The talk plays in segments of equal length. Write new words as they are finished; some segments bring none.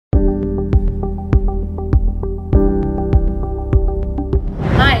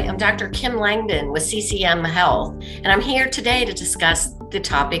Dr. Kim Langdon with CCM Health, and I'm here today to discuss the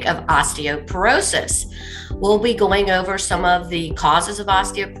topic of osteoporosis. We'll be going over some of the causes of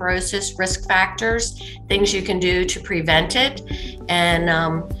osteoporosis, risk factors, things you can do to prevent it,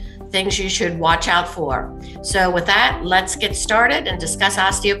 and things you should watch out for. So with that, let's get started and discuss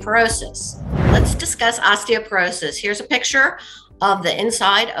osteoporosis. Let's discuss osteoporosis. Here's a picture of the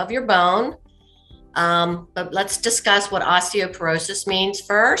inside of your bone. But let's discuss what osteoporosis means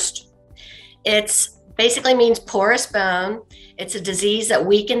first. It's basically means porous bone. It's a disease that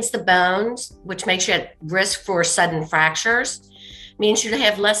weakens the bones, which makes you at risk for sudden fractures. It means you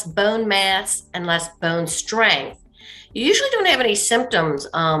have less bone mass and less bone strength. You usually don't have any symptoms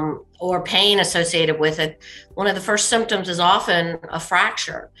or pain associated with it. One of the first symptoms is often a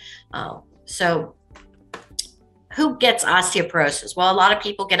fracture. So who gets osteoporosis? Well, a lot of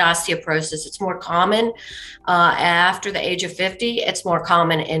people get osteoporosis. It's more common after the age of 50. It's more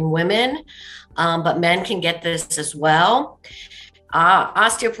common in women, but men can get this as well.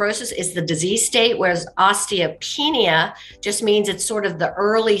 Osteoporosis is the disease state, whereas osteopenia just means it's sort of the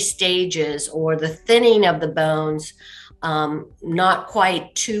early stages or the thinning of the bones, not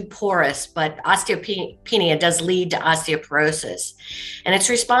quite too porous, but osteopenia does lead to osteoporosis. And it's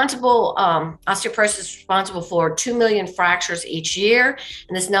responsible, osteoporosis is responsible for 2 million fractures each year,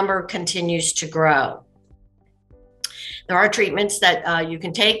 and this number continues to grow. There are treatments that you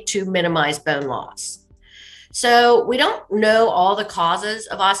can take to minimize bone loss. So we don't know all the causes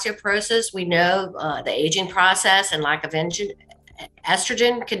of osteoporosis. We know the aging process and lack of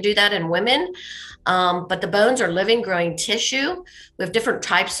estrogen can do that in women. But the bones are living, growing tissue. We have different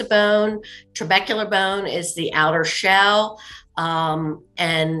types of bone. Trabecular bone is the outer shell. The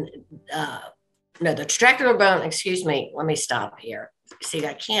trabecular bone, excuse me, let me stop here. See,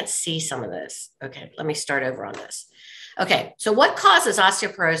 I can't see some of this. Okay, let me start over on this. Okay, so what causes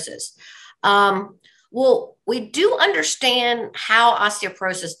osteoporosis? Well, we do understand how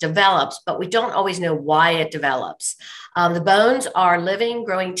osteoporosis develops, but we don't always know why it develops. The bones are living,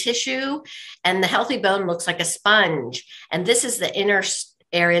 growing tissue, and the healthy bone looks like a sponge. And this is the inner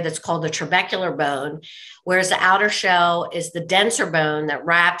area that's called the trabecular bone, whereas the outer shell is the denser bone that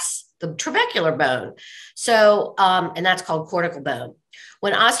wraps the trabecular bone. So, and that's called cortical bone.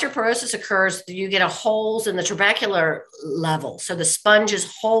 When osteoporosis occurs, you get holes in the trabecular level. So the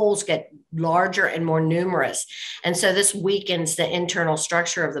sponge's holes get larger and more numerous. And so this weakens the internal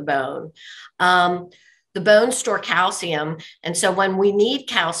structure of the bone. The bones store calcium. And so when we need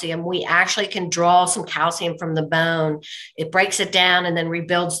calcium, we actually can draw some calcium from the bone. It breaks it down and then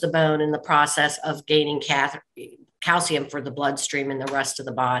rebuilds the bone in the process of gaining calcium for the bloodstream and the rest of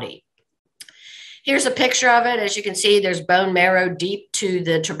the body. Here's a picture of it. As you can see, there's bone marrow deep to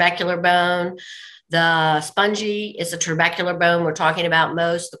the trabecular bone. The spongy is the trabecular bone we're talking about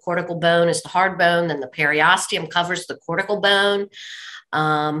most. The cortical bone is the hard bone. Then the periosteum covers the cortical bone.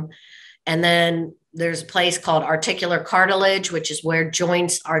 And then there's a place called articular cartilage, which is where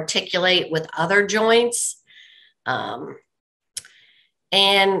joints articulate with other joints. And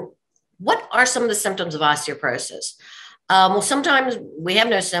what are some of the symptoms of osteoporosis? Well, sometimes we have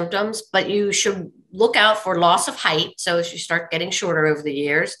no symptoms, but you should look out for loss of height. So as you start getting shorter over the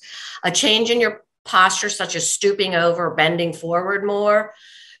years, a change in your posture, such as stooping over, bending forward more,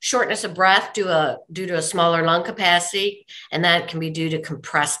 shortness of breath due to a smaller lung capacity, and that can be due to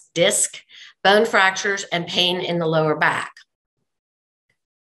compressed disc, bone fractures, and pain in the lower back.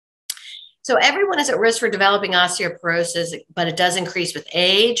 So everyone is at risk for developing osteoporosis, but it does increase with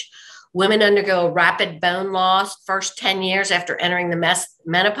age. Women undergo rapid bone loss first 10 years after entering the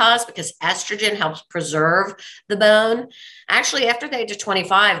menopause because estrogen helps preserve the bone. Actually, after the age of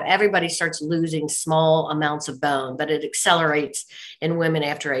 25, everybody starts losing small amounts of bone, but it accelerates in women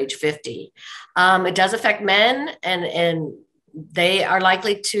after age 50. It does affect men, and they are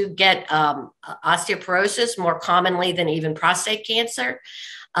likely to get osteoporosis more commonly than even prostate cancer.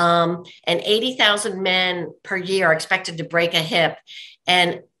 And 80,000 men per year are expected to break a hip.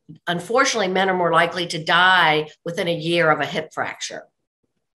 And unfortunately, men are more likely to die within a year of a hip fracture.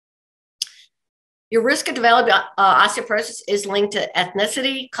 Your risk of developing osteoporosis is linked to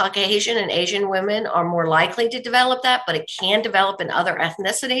ethnicity. Caucasian and Asian women are more likely to develop that, but it can develop in other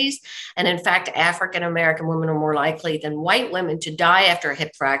ethnicities. And in fact, African American women are more likely than white women to die after a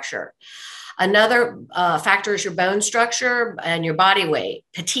hip fracture. Another factor is your bone structure and your body weight.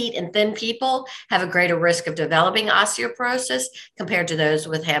 Petite and thin people have a greater risk of developing osteoporosis compared to those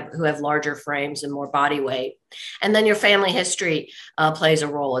who have larger frames and more body weight. And then your family history plays a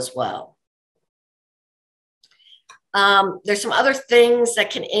role as well. There's some other things that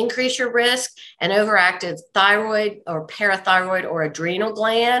can increase your risk: an overactive thyroid or parathyroid or adrenal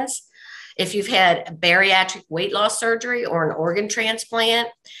glands. If you've had bariatric weight loss surgery or an organ transplant,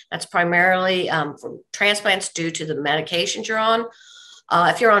 that's primarily from transplants due to the medications you're on.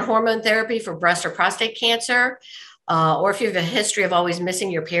 If you're on hormone therapy for breast or prostate cancer, or if you have a history of always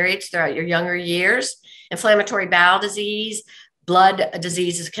missing your periods throughout your younger years, inflammatory bowel disease, blood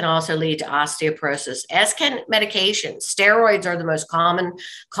diseases can also lead to osteoporosis, as can medications. Steroids are the most common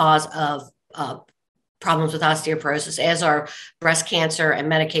cause of problems with osteoporosis, as are breast cancer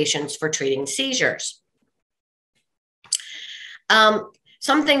and medications for treating seizures.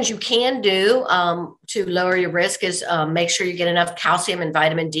 Some things you can do to lower your risk is make sure you get enough calcium and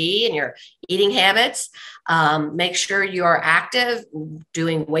vitamin D in your eating habits. Make sure you are active,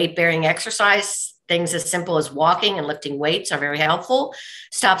 doing weight-bearing exercise. Things as simple as walking and lifting weights are very helpful.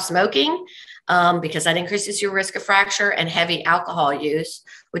 Stop smoking, because that increases your risk of fracture, and heavy alcohol use,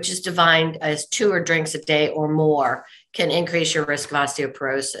 which is defined as 2 drinks a day or more, can increase your risk of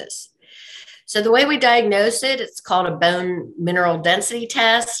osteoporosis. So the way we diagnose it, it's called a bone mineral density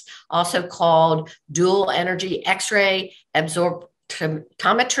test, also called dual energy X-ray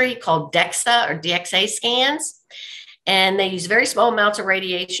absorptiometry, called DEXA or DXA scans. And they use very small amounts of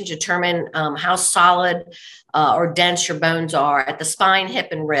radiation to determine how solid or dense your bones are at the spine, hip,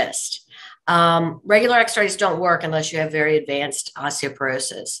 and wrist. Regular x-rays don't work unless you have very advanced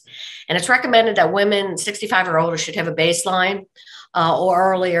osteoporosis. And it's recommended that women 65 or older should have a baseline,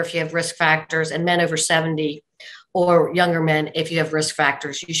 or earlier if you have risk factors, and men over 70 or younger men, if you have risk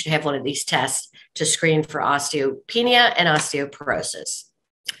factors, you should have one of these tests to screen for osteopenia and osteoporosis.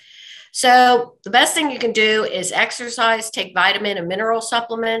 So the best thing you can do is exercise, take vitamin and mineral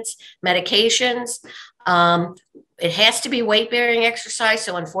supplements, medications. It has to be weight-bearing exercise.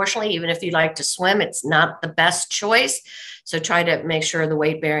 So unfortunately, even if you like to swim, it's not the best choice. So try to make sure the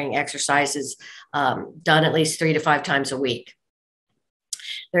weight-bearing exercise is done at least 3 to 5 times a week.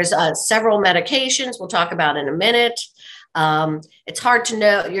 There's several medications we'll talk about in a minute. It's hard to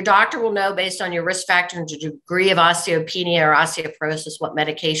know. Your doctor will know based on your risk factor and the degree of osteopenia or osteoporosis what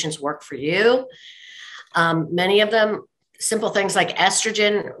medications work for you. Many of them, simple things like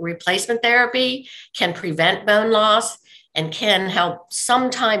estrogen replacement therapy, can prevent bone loss and can help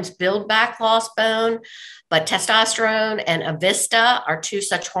sometimes build back lost bone. But testosterone and Avista are 2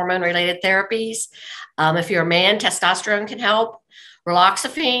 such hormone-related therapies. If you're a man, testosterone can help.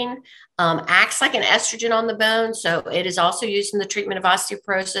 Raloxifene acts like an estrogen on the bone, so it is also used in the treatment of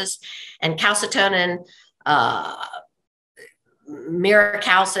osteoporosis. And calcitonin,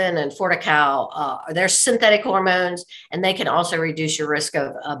 miracalcin, and Fortical, they're synthetic hormones, and they can also reduce your risk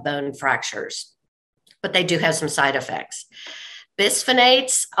of bone fractures, but they do have some side effects.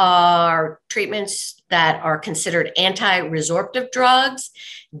 Bisphonates are treatments that are considered anti-resorptive drugs.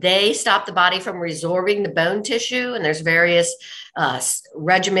 They stop the body from resorbing the bone tissue, and there's various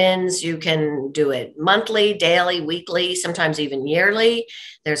regimens. You can do it monthly, daily, weekly, sometimes even yearly.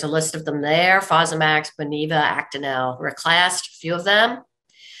 There's a list of them there: Fosamax, Boniva, Actonel, Reclast, a few of them.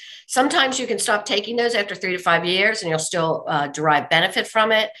 Sometimes you can stop taking those after 3 to 5 years and you'll still derive benefit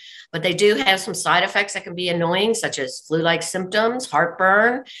from it, but they do have some side effects that can be annoying, such as flu-like symptoms,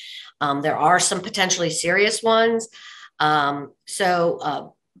 heartburn. There are some potentially serious ones.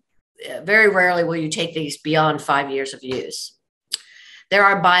 Very rarely will you take these beyond 5 years of use. There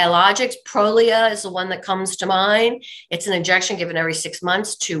are biologics. Prolia is the one that comes to mind. It's an injection given every 6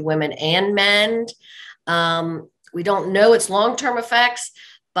 months to women and men. We don't know its long-term effects,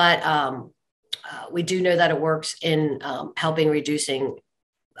 but we do know that it works in helping reducing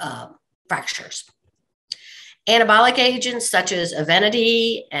fractures. Anabolic agents such as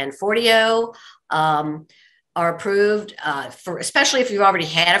Evenity and Forteo are approved for, especially if you've already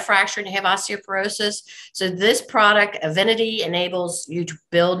had a fracture and you have osteoporosis. So this product, Evenity, enables you to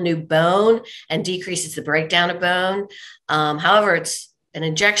build new bone and decreases the breakdown of bone. However, it's an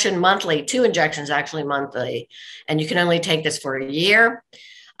injection monthly, 2 injections actually monthly, and you can only take this for a year.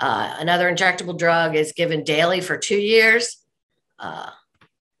 Another injectable drug is given daily for 2 years.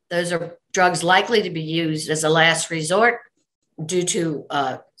 Those are drugs likely to be used as a last resort due to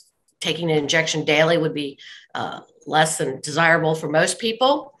taking an injection daily would be less than desirable for most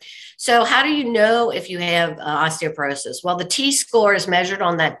people. So how do you know if you have osteoporosis? Well, the T-score is measured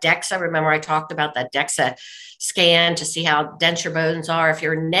on that DEXA. Remember, I talked about that DEXA scan to see how dense your bones are. If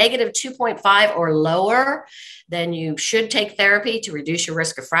you're negative 2.5 or lower, then you should take therapy to reduce your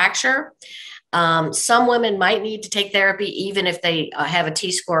risk of fracture. Some women might need to take therapy even if they have a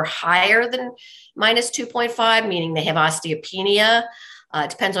T-score higher than minus 2.5, meaning they have osteopenia. It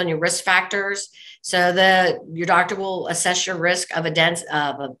depends on your risk factors. So your doctor will assess your risk of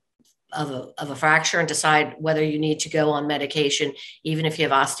a fracture and decide whether you need to go on medication, even if you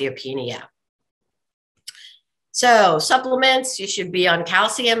have osteopenia. So supplements, you should be on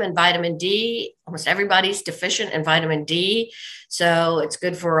calcium and vitamin D. Almost everybody's deficient in vitamin D. So it's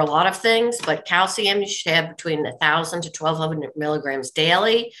good for a lot of things, but calcium, you should have between 1,000 to 1,200 milligrams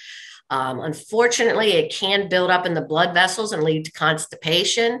daily. Unfortunately, it can build up in the blood vessels and lead to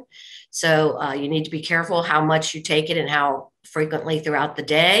constipation. So you need to be careful how much you take it and how frequently throughout the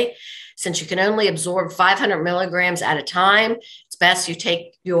day. Since you can only absorb 500 milligrams at a time, it's best you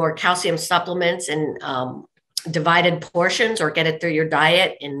take your calcium supplements in divided portions or get it through your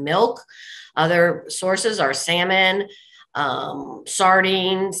diet in milk. Other sources are salmon,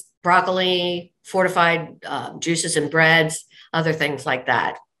 sardines, broccoli, fortified juices and breads, other things like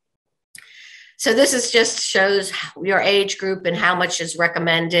that. So this just shows your age group and how much is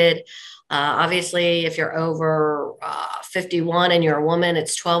recommended. Obviously, if you're over 51 and you're a woman,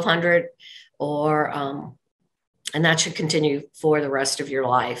 it's 1,200, and that should continue for the rest of your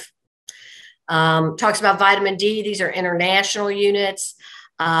life. Talks about vitamin D. These are international units.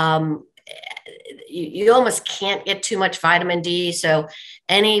 You almost can't get too much vitamin D. So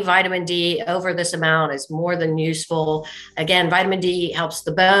any vitamin D over this amount is more than useful. Again, vitamin D helps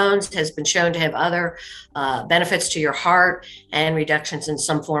the bones, has been shown to have other benefits to your heart and reductions in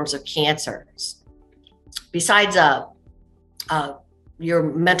some forms of cancers. Besides your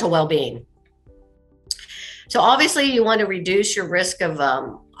mental well-being. So obviously you want to reduce your risk of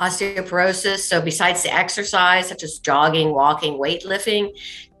osteoporosis. So besides the exercise, such as jogging, walking, weightlifting,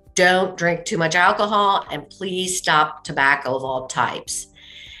 don't drink too much alcohol, and please stop tobacco of all types.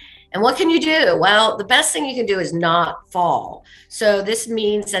 And what can you do? Well, the best thing you can do is not fall. So this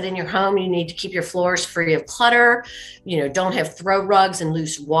means that in your home, you need to keep your floors free of clutter. Don't have throw rugs and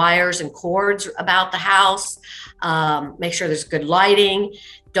loose wires and cords about the house. Make sure there's good lighting.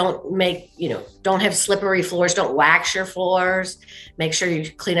 Don't have slippery floors. Don't wax your floors. Make sure you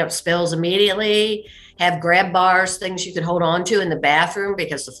clean up spills immediately. Have grab bars, things you can hold on to in the bathroom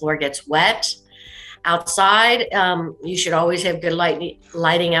because the floor gets wet. Outside, you should always have good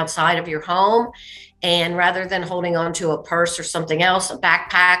lighting outside of your home. And rather than holding on to a purse or something else, a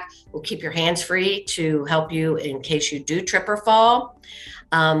backpack will keep your hands free to help you in case you do trip or fall.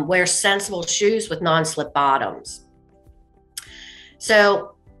 Wear sensible shoes with non-slip bottoms.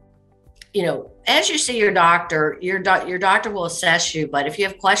 So, as you see your doctor, your doctor will assess you. But if you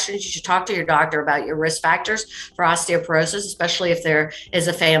have questions, you should talk to your doctor about your risk factors for osteoporosis, especially if there is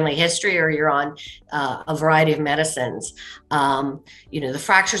a family history or you're on a variety of medicines. The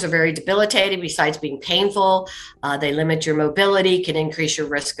fractures are very debilitating. Besides being painful, they limit your mobility, can increase your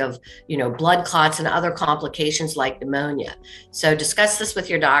risk of, blood clots and other complications like pneumonia. So discuss this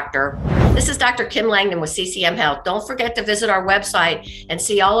with your doctor. This is Dr. Kim Langdon with CCM Health. Don't forget to visit our website and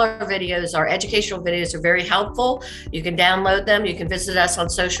see all our videos. Our educational videos are very helpful. You can download them. You can visit us on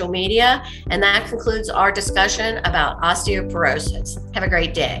social media. And that concludes our discussion about osteoporosis. Have a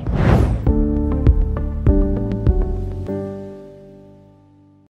great day.